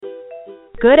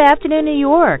Good afternoon, New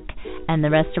York, and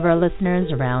the rest of our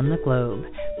listeners around the globe.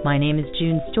 My name is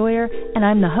June Stoyer, and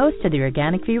I'm the host of the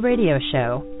Organic View Radio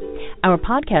Show. Our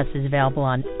podcast is available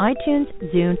on iTunes,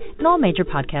 Zune, and all major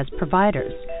podcast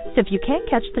providers. So if you can't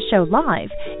catch the show live,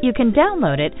 you can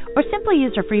download it or simply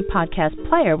use our free podcast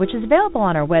player, which is available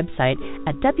on our website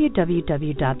at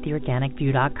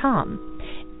www.theorganicview.com.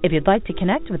 If you'd like to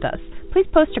connect with us, please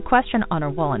post a question on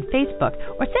our wall on Facebook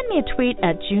or send me a tweet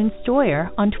at June Stoyer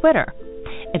on Twitter.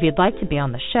 If you'd like to be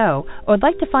on the show or would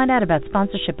like to find out about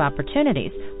sponsorship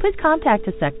opportunities, please contact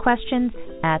us at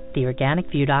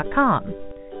questions@theorganicview.com.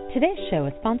 Today's show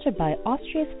is sponsored by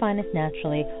Austria's finest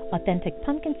naturally authentic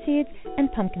pumpkin seeds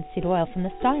and pumpkin seed oil from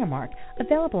the Steiermark,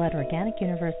 available at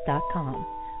organicuniverse.com.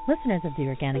 Listeners of The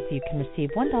Organic View can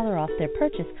receive $1 off their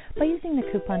purchase by using the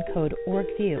coupon code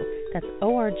ORGVIEW. That's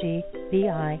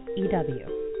ORGVIEW.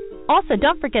 Also,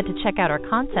 don't forget to check out our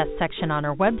contest section on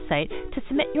our website to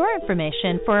submit your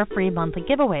information for our free monthly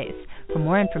giveaways. For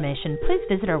more information, please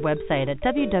visit our website at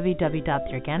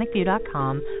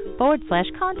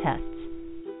www.theorganicview.com/contests.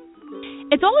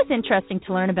 It's always interesting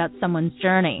to learn about someone's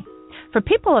journey. For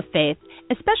people of faith,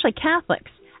 especially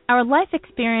Catholics, our life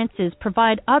experiences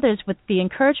provide others with the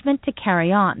encouragement to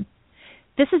carry on.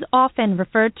 This is often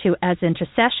referred to as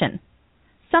intercession.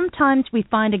 Sometimes we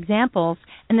find examples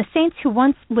in the saints who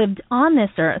once lived on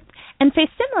this earth and face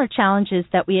similar challenges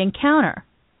that we encounter.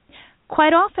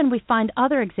 Quite often we find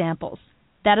other examples,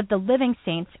 that of the living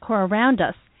saints who are around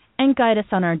us and guide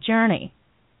us on our journey.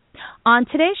 On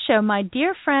today's show, my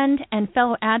dear friend and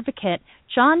fellow advocate,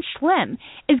 John Schlimm,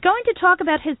 is going to talk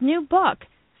about his new book,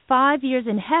 5 Years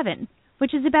in Heaven,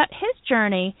 which is about his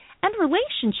journey and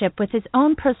relationship with his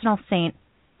own personal saint,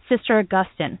 Sister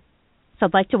Augustine. So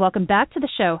I'd like to welcome back to the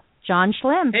show, John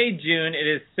Schlimm. Hey, June. It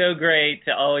is so great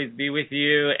to always be with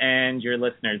you and your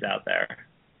listeners out there.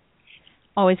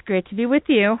 Always great to be with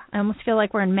you. I almost feel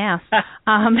like we're in Mass.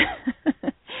 John,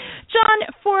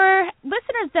 for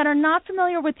listeners that are not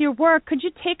familiar with your work, could you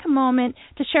take a moment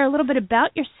to share a little bit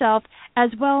about yourself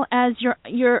as well as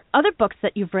your other books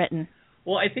that you've written?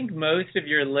 Well, I think most of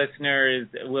your listeners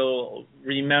will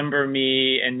remember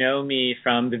me and know me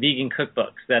from the vegan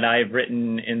cookbooks that I've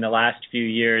written in the last few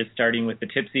years, starting with the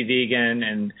Tipsy Vegan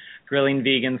and Grilling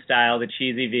Vegan Style, the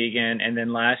Cheesy Vegan, and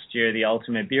then last year, the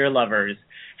Ultimate Beer Lovers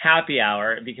Happy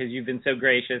Hour, because you've been so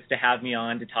gracious to have me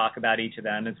on to talk about each of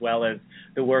them, as well as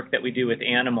the work that we do with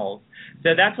animals.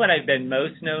 So that's what I've been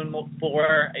most known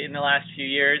for in the last few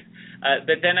years.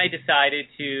 But then I decided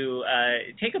to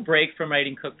take a break from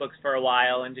writing cookbooks for a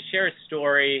while and to share a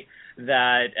story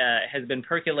that has been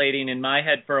percolating in my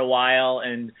head for a while.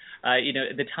 And,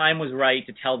 the time was right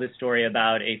to tell this story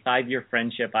about a 5-year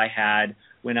friendship I had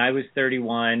when I was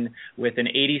 31 with an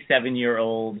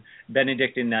 87-year-old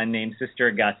Benedictine nun named Sister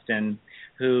Augustine,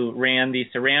 who ran the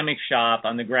ceramic shop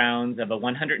on the grounds of a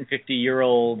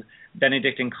 150-year-old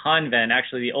Benedictine convent,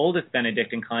 actually the oldest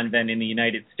Benedictine convent in the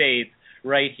United States,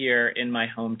 right here in my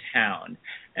hometown.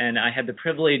 And I had the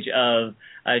privilege of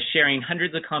sharing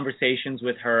hundreds of conversations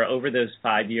with her over those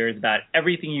 5 years about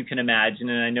everything you can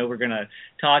imagine, and I know we're going to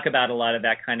talk about a lot of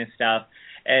that kind of stuff.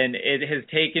 And it has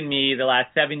taken me the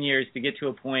last 7 years to get to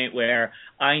a point where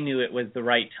I knew it was the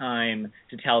right time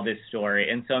to tell this story.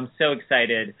 And so I'm so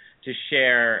excited to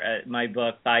share my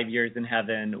book, 5 Years in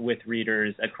Heaven, with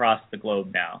readers across the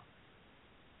globe now.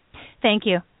 Thank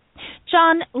you.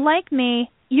 John, like me,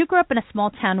 you grew up in a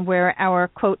small town where our,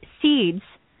 quote, seeds,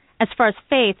 as far as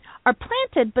faith, are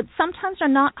planted but sometimes are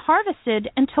not harvested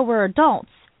until we're adults.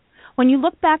 When you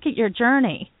look back at your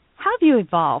journey, how have you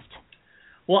evolved?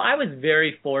 Well, I was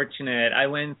very fortunate. I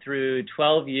went through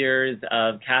 12 years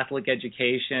of Catholic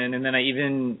education, and then I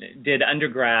even did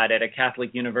undergrad at a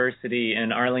Catholic university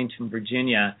in Arlington,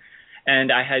 Virginia.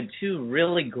 And I had two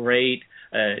really great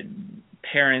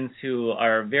parents who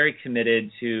are very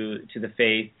committed to the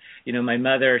faith. You know, my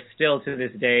mother still to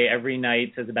this day every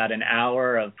night says about an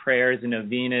hour of prayers and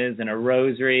novenas and a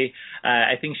rosary.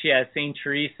 I think she has St.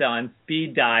 Teresa on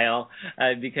speed dial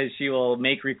because she will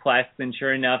make requests, and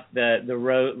sure enough,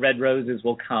 the red roses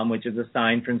will come, which is a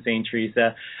sign from St.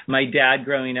 Teresa. My dad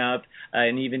growing up,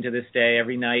 and even to this day,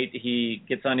 every night he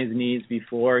gets on his knees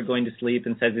before going to sleep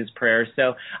and says his prayers.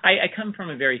 So I come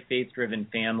from a very faith-driven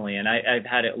family, and I've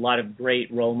had a lot of great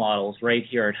role models right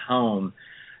here at home.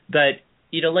 But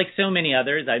you know, like so many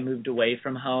others, I moved away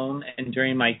from home, and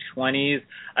during my 20s,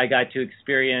 I got to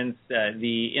experience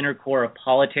the inner core of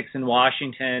politics in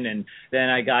Washington, and then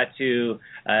I got to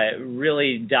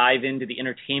really dive into the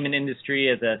entertainment industry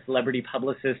as a celebrity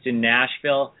publicist in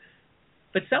Nashville.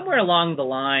 But somewhere along the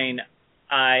line,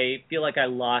 I feel like I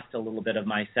lost a little bit of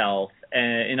myself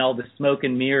in all the smoke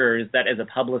and mirrors that as a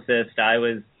publicist I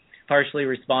was partially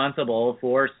responsible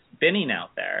for spinning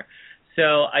out there.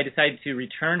 So I decided to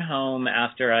return home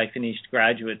after I finished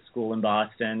graduate school in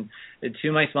Boston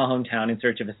to my small hometown in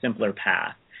search of a simpler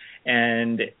path.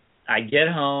 And I get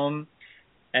home,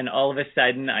 and all of a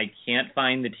sudden I can't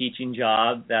find the teaching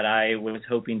job that I was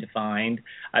hoping to find.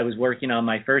 I was working on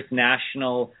my first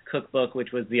national cookbook,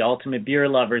 which was the Ultimate Beer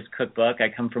Lovers Cookbook. I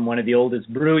come from one of the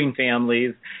oldest brewing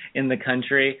families in the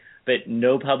country, but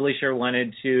no publisher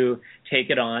wanted to take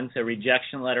it on, so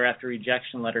rejection letter after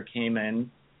rejection letter came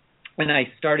in. And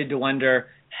I started to wonder,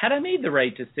 had I made the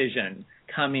right decision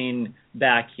coming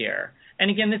back here? And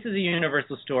again, this is a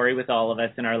universal story with all of us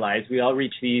in our lives. We all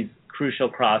reach these crucial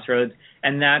crossroads,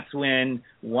 and that's when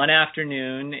one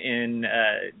afternoon in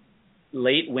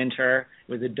late winter,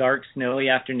 it was a dark, snowy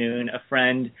afternoon, a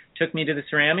friend took me to the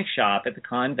ceramic shop at the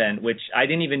convent, which I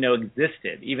didn't even know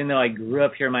existed. Even though I grew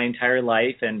up here my entire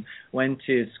life and went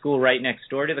to school right next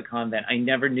door to the convent, I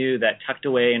never knew that tucked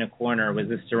away in a corner was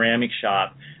a ceramic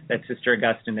shop that Sister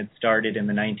Augustine had started in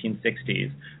the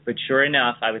 1960s. But sure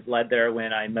enough, I was led there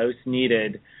when I most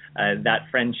needed that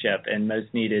friendship and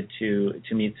most needed to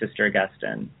meet Sister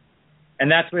Augustine. And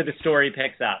that's where the story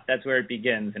picks up. That's where it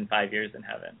begins in 5 Years in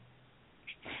Heaven.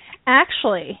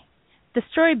 Actually, the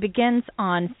story begins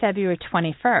on February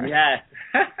 21st.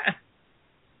 Yes.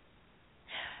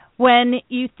 When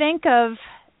you think of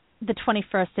the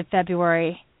 21st of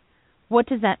February, what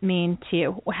does that mean to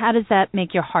you? How does that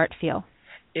make your heart feel?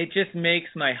 It just makes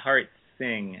my heart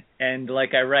sing. And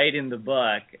like I write in the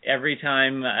book, every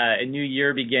time a new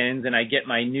year begins and I get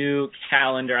my new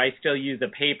calendar, I still use a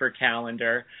paper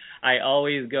calendar, I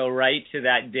always go right to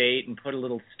that date and put a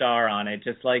little star on it,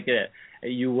 just like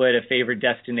you would a favorite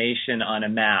destination on a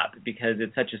map, because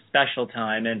it's such a special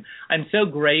time. And I'm so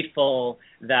grateful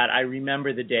that I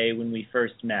remember the day when we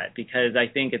first met, because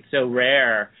I think it's so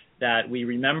rare that we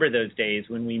remember those days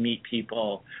when we meet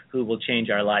people who will change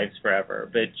our lives forever.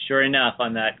 But sure enough,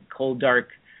 on that cold, dark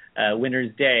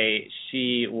winter's day,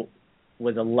 she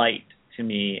was a light to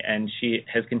me, and she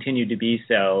has continued to be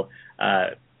so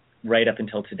right up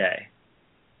until today.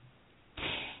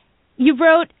 You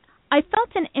wrote, I felt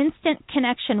an instant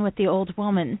connection with the old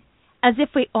woman, as if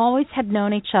we always had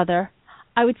known each other.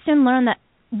 I would soon learn that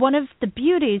one of the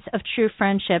beauties of true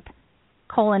friendship,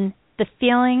 the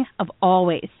feeling of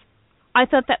always. I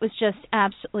thought that was just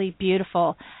absolutely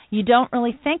beautiful. You don't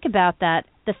really think about that,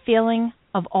 the feeling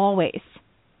of always.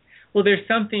 Well, there's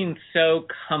something so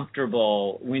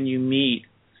comfortable when you meet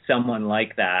someone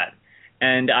like that.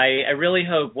 And I really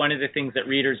hope one of the things that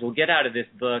readers will get out of this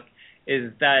book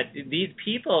is that these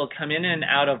people come in and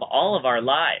out of all of our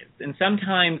lives. And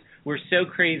sometimes we're so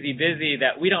crazy busy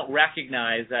that we don't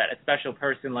recognize that a special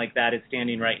person like that is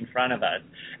standing right in front of us.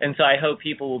 And so I hope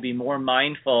people will be more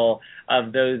mindful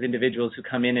of those individuals who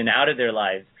come in and out of their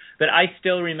lives. But I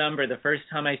still remember the first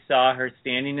time I saw her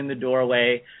standing in the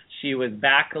doorway. She was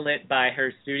backlit by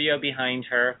her studio behind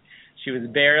her. She was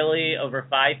barely over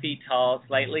 5 feet tall,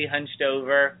 slightly hunched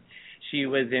over. She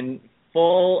was in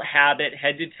full habit,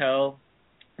 head to toe.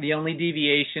 The only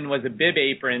deviation was a bib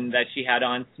apron that she had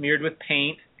on, smeared with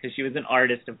paint, because she was an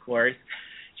artist, of course.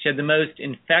 She had the most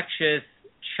infectious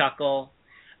chuckle,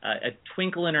 a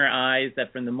twinkle in her eyes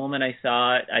that from the moment I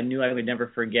saw it, I knew I would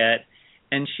never forget.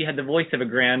 And she had the voice of a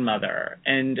grandmother.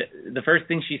 And the first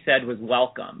thing she said was,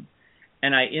 "Welcome."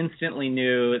 And I instantly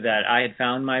knew that I had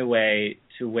found my way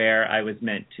to where I was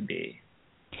meant to be.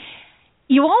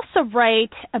 You also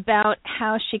write about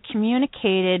how she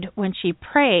communicated when she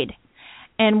prayed.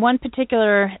 In one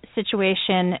particular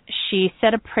situation, she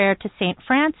said a prayer to St.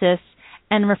 Francis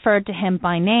and referred to him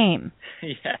by name.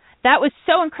 Yes. That was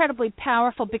so incredibly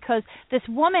powerful because this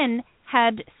woman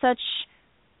had such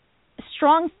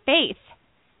strong faith,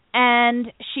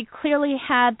 and she clearly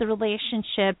had the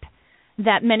relationship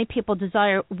that many people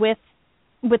desire with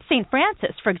St.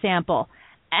 Francis, for example.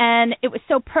 And it was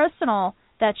so personal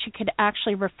that she could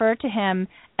actually refer to him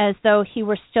as though he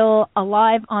were still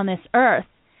alive on this earth.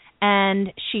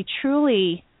 And she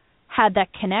truly had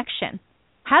that connection.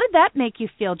 How did that make you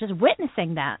feel, just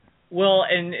witnessing that? Well,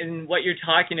 and what you're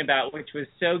talking about, which was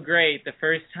so great, the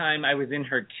first time I was in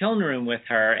her kiln room with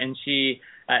her, and she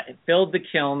filled the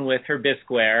kiln with her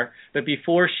bisqueware, but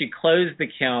before she closed the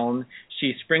kiln,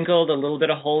 she sprinkled a little bit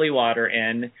of holy water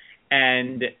in,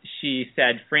 and she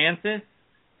said, "Francis,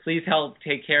 please help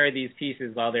take care of these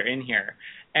pieces while they're in here."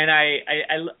 And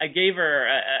I gave her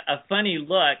a funny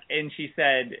look, and she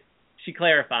said, she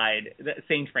clarified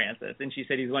St. Francis, and she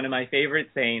said he's one of my favorite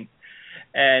saints.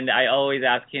 And I always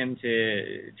ask him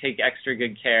to take extra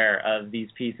good care of these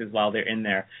pieces while they're in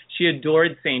there. She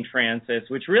adored St. Francis,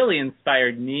 which really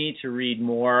inspired me to read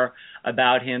more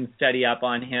about him, study up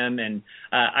on him, and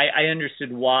I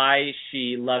understood why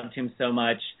she loved him so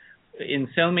much in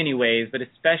so many ways, but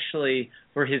especially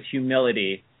for his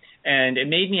humility. And it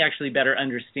made me actually better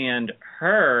understand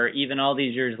her even all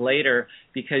these years later,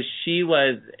 because she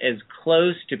was as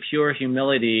close to pure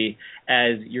humility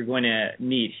as you're going to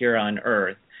meet here on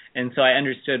earth. And so I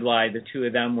understood why the two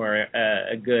of them were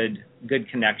a good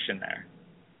connection there.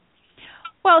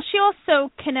 Well, she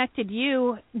also connected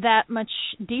you that much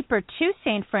deeper to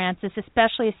St. Francis,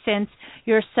 especially since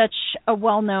you're such a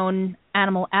well-known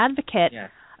animal advocate.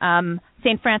 Yes.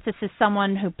 St. Francis is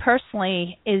someone who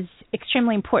personally is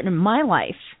extremely important in my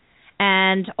life.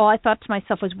 And all I thought to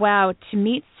myself was, wow, to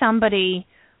meet somebody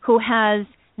who has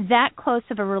that close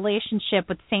of a relationship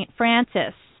with St.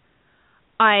 Francis,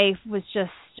 I was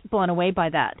just blown away by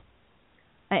that.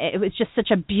 It was just such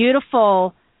a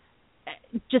beautiful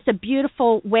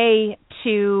way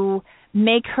to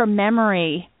make her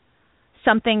memory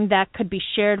something that could be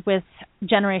shared with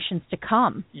generations to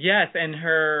come. Yes, and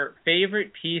her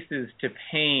favorite pieces to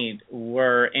paint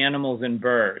were animals and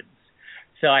birds.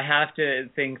 So I have to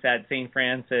think that St.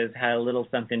 Francis had a little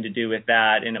something to do with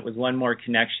that, and it was one more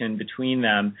connection between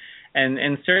them.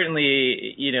 And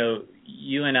certainly, you know,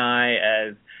 you and I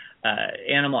as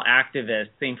animal activists,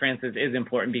 St. Francis is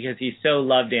important because he so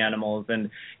loved animals. And,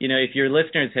 you know, if your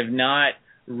listeners have not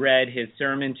read his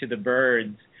Sermon to the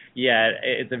Birds yet,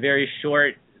 it's a very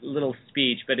short little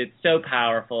speech, but it's so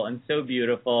powerful and so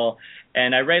beautiful.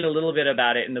 And I write a little bit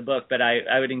about it in the book, but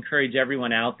I would encourage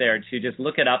everyone out there to just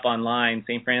look it up online,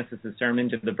 St. Francis' Sermon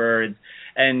to the Birds.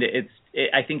 And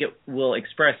I think it will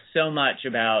express so much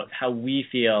about how we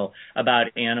feel about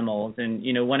animals. And,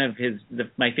 you know, one of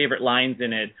my favorite lines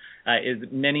in it is,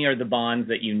 many are the bonds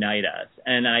that unite us.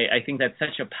 And I think that's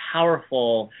such a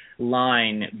powerful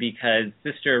line, because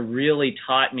Sister really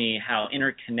taught me how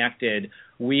interconnected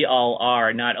we all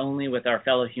are, not only with our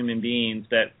fellow human beings,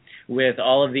 but with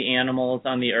all of the animals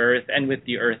on the earth and with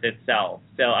the earth itself.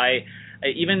 So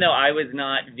even though I was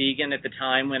not vegan at the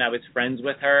time when I was friends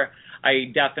with her,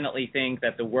 I definitely think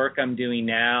that the work I'm doing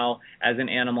now as an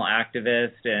animal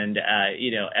activist and,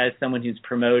 you know, as someone who's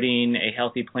promoting a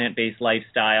healthy plant-based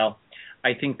lifestyle,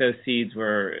 I think those seeds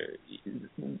were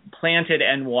planted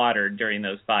and watered during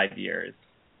those 5 years.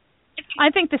 I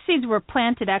think the seeds were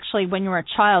planted actually when you were a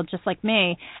child, just like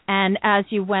me, and as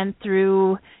you went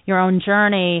through your own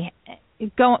journey,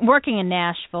 working in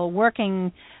Nashville,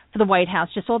 working for the White House,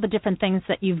 just all the different things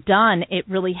that you've done, it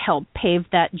really helped pave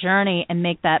that journey and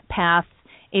make that path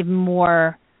even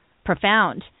more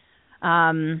profound.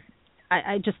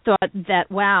 I just thought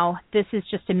that, wow, this is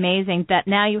just amazing that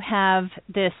now you have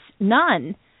this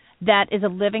nun that is a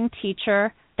living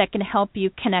teacher that can help you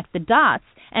connect the dots.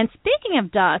 And speaking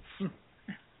of dots,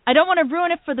 I don't want to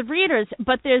ruin it for the readers,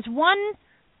 but there's one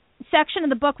section of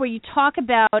the book where you talk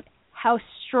about how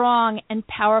strong and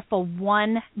powerful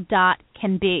one dot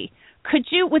can be. Could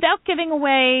you, without giving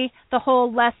away the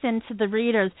whole lesson to the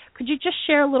readers, could you just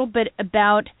share a little bit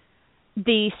about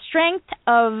the strength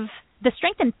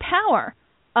and power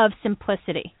of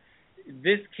simplicity?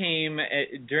 This came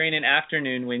during an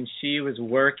afternoon when she was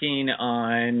working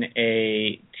on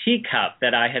a teacup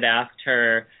that I had asked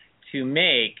her to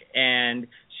make, and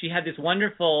she had this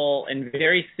wonderful and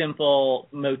very simple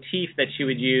motif that she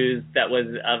would use that was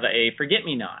of a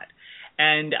forget-me-not.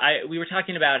 And we were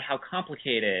talking about how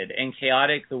complicated and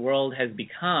chaotic the world has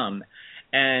become,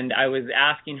 and I was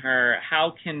asking her,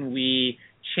 how can we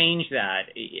change that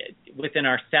within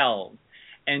ourselves?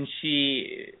 And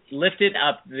she lifted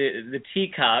up the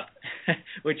teacup,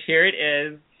 which here it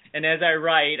is. And as I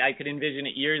write, I could envision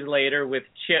it years later with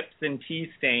chips and tea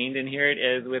stained, and here it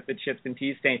is with the chips and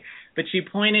tea stained. But she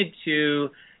pointed to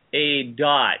a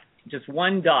dot, just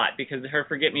one dot, because her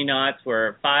forget-me-nots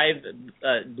were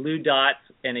 5 blue dots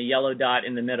and a yellow dot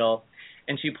in the middle.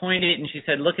 And she pointed and she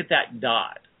said, look at that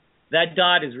dot. That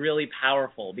dot is really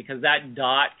powerful, because that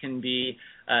dot can be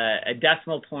a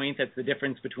decimal point that's the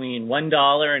difference between $1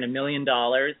 and $1 million.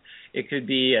 It could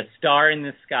be a star in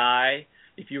the sky.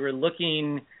 If you were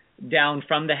looking down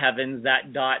from the heavens,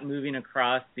 that dot moving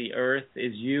across the earth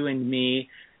is you and me.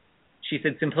 She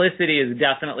said simplicity is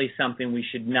definitely something we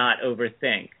should not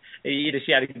overthink. She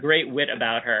had a great wit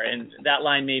about her, and that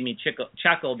line made me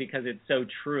chuckle because it's so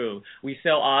true. We so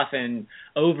often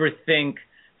overthink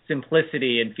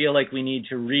simplicity and feel like we need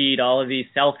to read all of these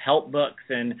self-help books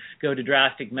and go to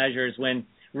drastic measures, when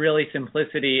really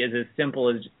simplicity is as simple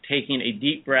as taking a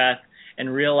deep breath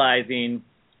and realizing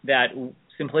that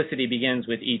simplicity begins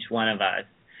with each one of us.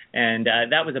 And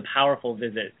that was a powerful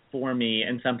visit for me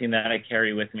and something that I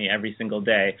carry with me every single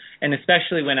day, and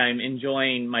especially when I'm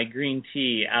enjoying my green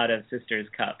tea out of Sister's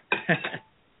cup.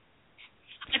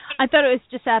 I thought it was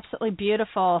just absolutely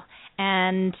beautiful,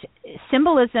 and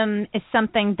symbolism is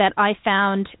something that I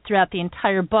found throughout the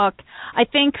entire book. I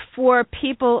think for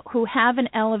people who have an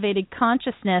elevated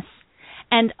consciousness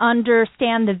and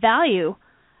understand the value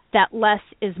that less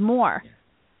is more,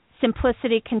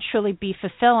 simplicity can truly be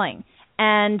fulfilling.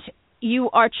 And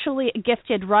you are truly a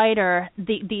gifted writer.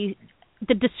 The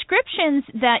descriptions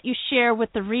that you share with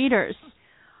the readers,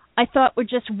 I thought were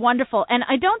just wonderful. And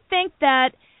I don't think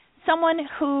that someone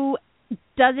who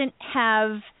doesn't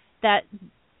have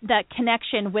that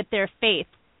connection with their faith,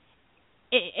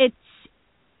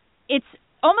 it's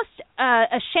almost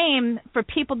a shame for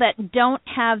people that don't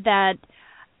have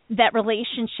that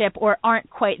relationship or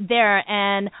aren't quite there.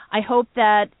 And I hope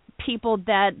that people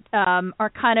that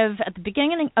are kind of at the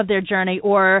beginning of their journey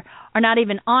or are not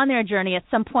even on their journey at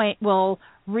some point will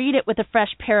read it with a fresh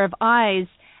pair of eyes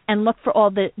and look for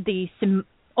all the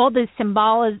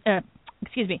symbolism.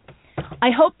 Excuse me.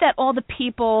 I hope that all the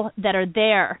people that are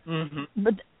there. Mm-hmm.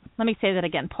 Let me say that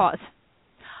again. Pause.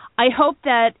 I hope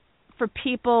that for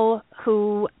people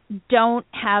who don't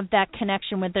have that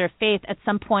connection with their faith at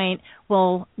some point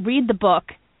will read the book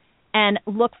and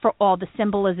look for all the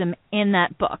symbolism in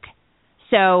that book.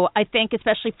 So I think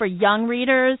especially for young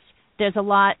readers, there's a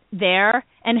lot there.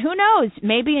 And who knows,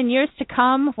 maybe in years to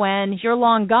come when you're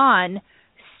long gone,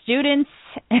 students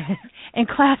in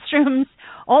classrooms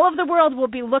all over the world will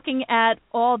be looking at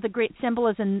all the great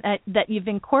symbolism that you've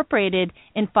incorporated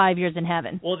in 5 Years in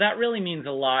Heaven. Well, that really means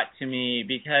a lot to me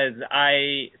because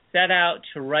I set out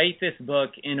to write this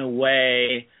book in a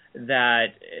way that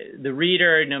the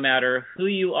reader, no matter who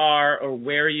you are or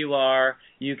where you are,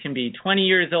 you can be 20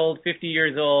 years old, 50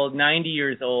 years old, 90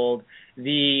 years old,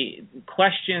 the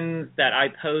questions that I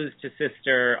pose to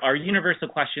Sister are universal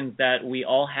questions that we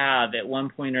all have at one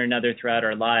point or another throughout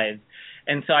our lives.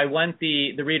 And so I want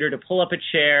the reader to pull up a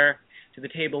chair to the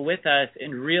table with us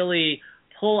and really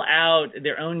pull out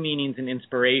their own meanings and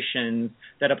inspirations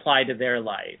that apply to their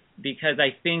life. Because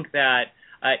I think that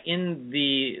in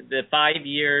the 5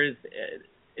 years,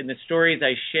 in the stories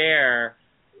I share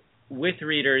with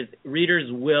readers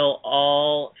will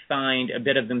all find a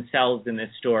bit of themselves in this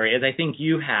story, as I think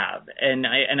you have. And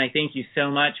I thank you so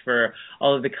much for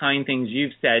all of the kind things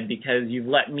you've said, because you've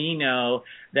let me know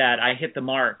that I hit the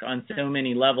mark on so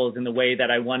many levels in the way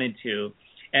that I wanted to.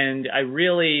 And I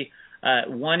really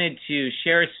wanted to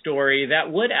share a story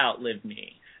that would outlive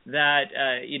me, that,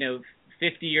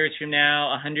 50 years from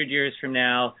now, 100 years from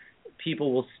now,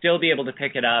 people will still be able to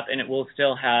pick it up and it will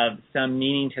still have some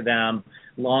meaning to them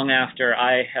long after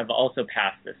I have also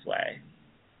passed this way.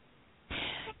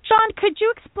 John, could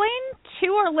you explain to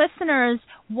our listeners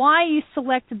why you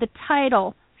selected the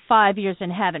title 5 Years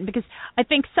in Heaven? Because I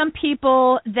think some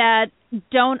people that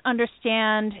don't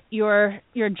understand your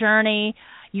journey,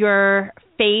 your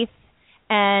faith,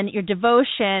 and your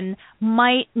devotion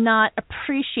might not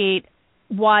appreciate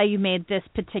why you made this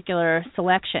particular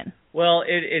selection. Well,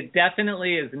 it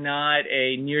definitely is not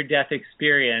a near-death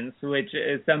experience, which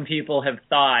some people have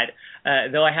thought,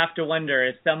 though I have to wonder,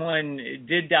 if someone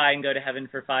did die and go to heaven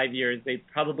for 5 years, they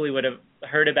probably would have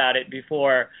heard about it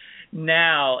before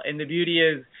now. And the beauty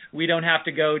is we don't have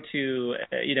to go to,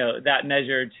 that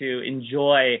measure to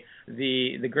enjoy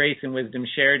the grace and wisdom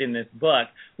shared in this book.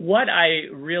 What I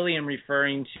really am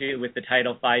referring to with the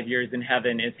title 5 Years in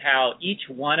Heaven is how each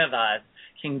one of us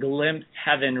can glimpse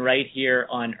heaven right here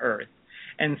on earth.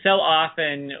 And so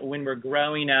often when we're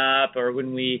growing up or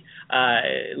when we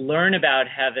learn about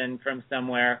heaven from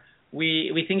somewhere,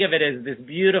 we think of it as this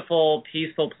beautiful,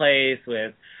 peaceful place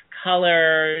with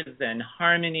colors and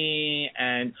harmony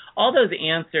and all those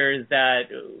answers that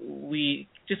we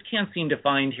just can't seem to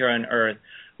find here on earth.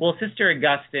 Well, Sister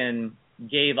Augustine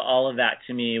gave all of that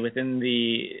to me within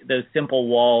those simple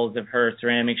walls of her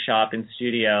ceramic shop and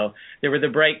studio. There were the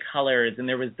bright colors and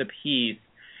there was the peace,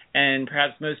 and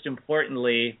perhaps most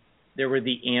importantly, there were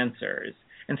the answers.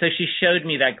 And so she showed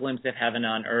me that glimpse of heaven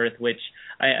on earth, which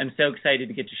I'm so excited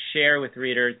to get to share with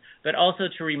readers, but also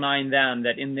to remind them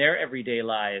that in their everyday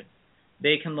lives,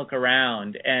 they can look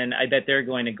around, and I bet they're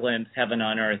going to glimpse heaven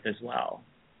on earth as well.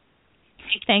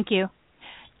 Thank you.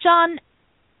 John,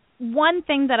 one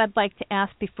thing that I'd like to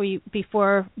ask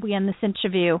before we end this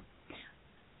interview,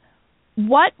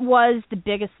 what was the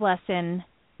biggest lesson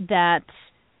that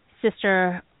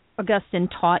Sister Augustine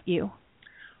taught you?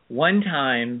 One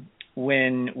time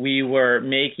when we were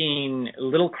making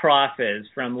little crosses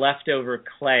from leftover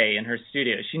clay in her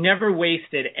studio. She never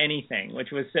wasted anything, which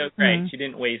was so great. Mm-hmm. She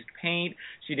didn't waste paint.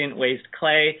 She didn't waste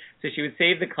clay. So she would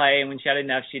save the clay, and when she had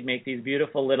enough, she'd make these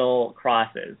beautiful little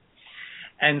crosses.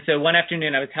 And so one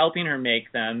afternoon I was helping her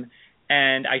make them,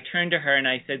 and I turned to her and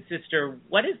I said, "Sister,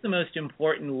 what is the most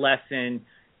important lesson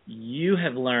you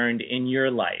have learned in your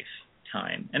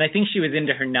lifetime?" And I think she was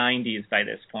into her 90s by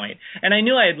this point. And I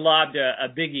knew I had lobbed a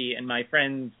biggie in my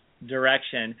friend's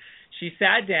direction. She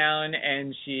sat down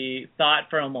and she thought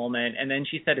for a moment, and then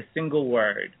she said a single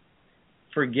word: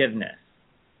 forgiveness.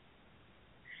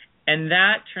 And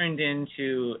that turned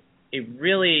into a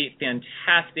really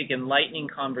fantastic, enlightening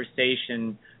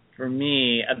conversation for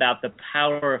me about the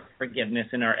power of forgiveness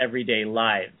in our everyday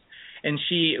lives. And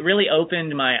she really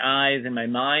opened my eyes and my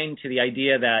mind to the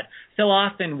idea that so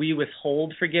often we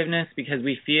withhold forgiveness because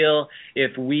we feel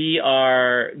if we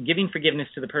are giving forgiveness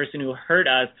to the person who hurt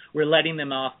us, we're letting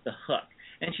them off the hook.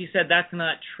 And she said that's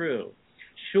not true.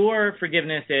 Sure,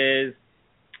 forgiveness is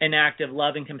an act of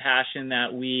love and compassion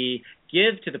that we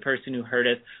give to the person who hurt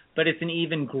us, but it's an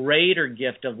even greater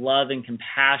gift of love and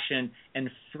compassion and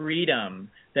freedom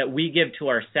that we give to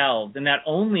ourselves, and that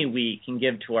only we can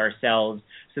give to ourselves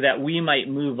so that we might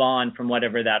move on from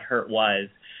whatever that hurt was.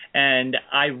 And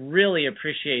I really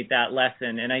appreciate that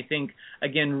lesson. And I think,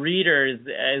 again, readers,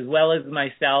 as well as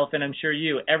myself, and I'm sure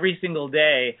you, every single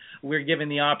day we're given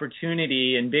the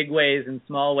opportunity in big ways and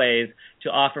small ways to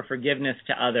offer forgiveness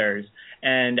to others.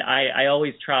 And I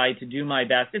always try to do my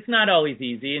best. It's not always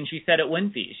easy. And she said it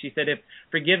wouldn't be. She said if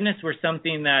forgiveness were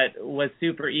something that was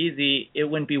super easy, it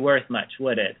wouldn't be worth much,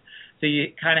 would it? So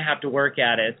you kind of have to work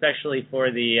at it, especially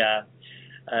for the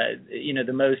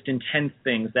most intense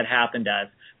things that happen to us.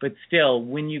 But still,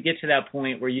 when you get to that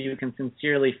point where you can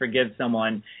sincerely forgive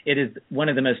someone, it is one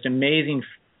of the most amazing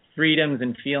freedoms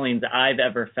and feelings I've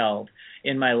ever felt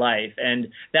in my life. And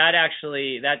that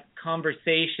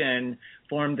conversation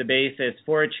formed the basis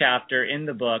for a chapter in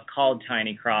the book called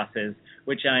Tiny Crosses,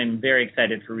 which I'm very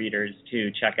excited for readers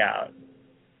to check out.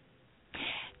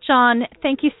 John,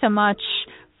 thank you so much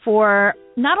for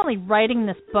not only writing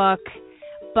this book,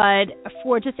 but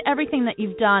for just everything that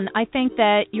you've done. I think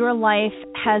that your life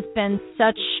has been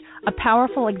such a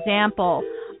powerful example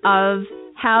of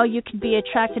how you can be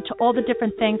attracted to all the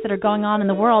different things that are going on in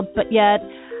the world, but yet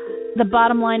the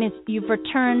bottom line is you've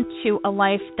returned to a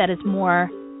life that is more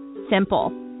simple.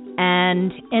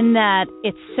 And in that,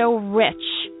 it's so rich,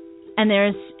 and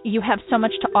you have so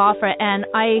much to offer. And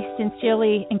I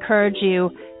sincerely encourage you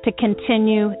to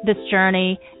continue this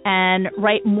journey and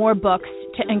write more books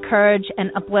to encourage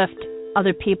and uplift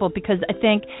other people, because I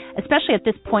think, especially at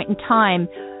this point in time,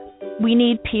 we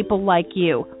need people like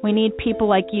you. We need people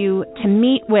like you to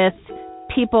meet with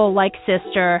people like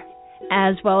Sister,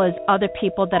 as well as other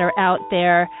people that are out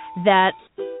there that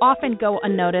often go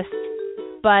unnoticed,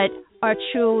 but are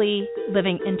truly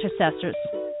living intercessors.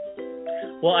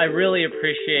 Well, I really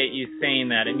appreciate you saying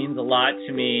that. It means a lot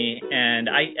to me, and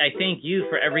I thank you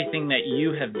for everything that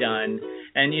you have done.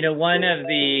 And, one of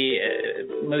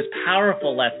the most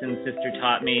powerful lessons Sister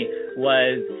taught me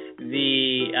was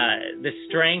the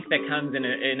strength that comes in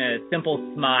a simple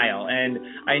smile. And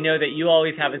I know that you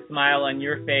always have a smile on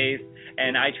your face,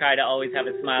 and I try to always have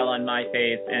a smile on my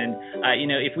face. And,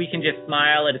 if we can just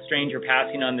smile at a stranger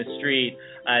passing on the street,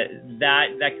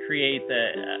 that creates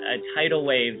a tidal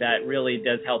wave that really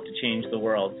does help to change the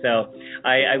world. So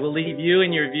I will leave you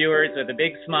and your viewers with a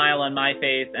big smile on my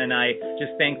face, and I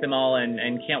just thank them all and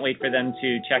can't wait for them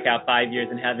to check out 5 Years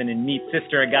in Heaven and meet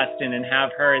Sister Augustine and have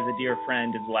her as a dear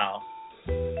friend as well.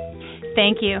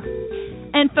 Thank you.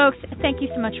 And folks, thank you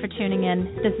so much for tuning in.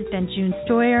 This has been June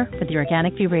Stoyer for the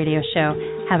Organic View Radio Show.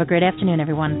 Have a great afternoon,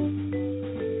 everyone.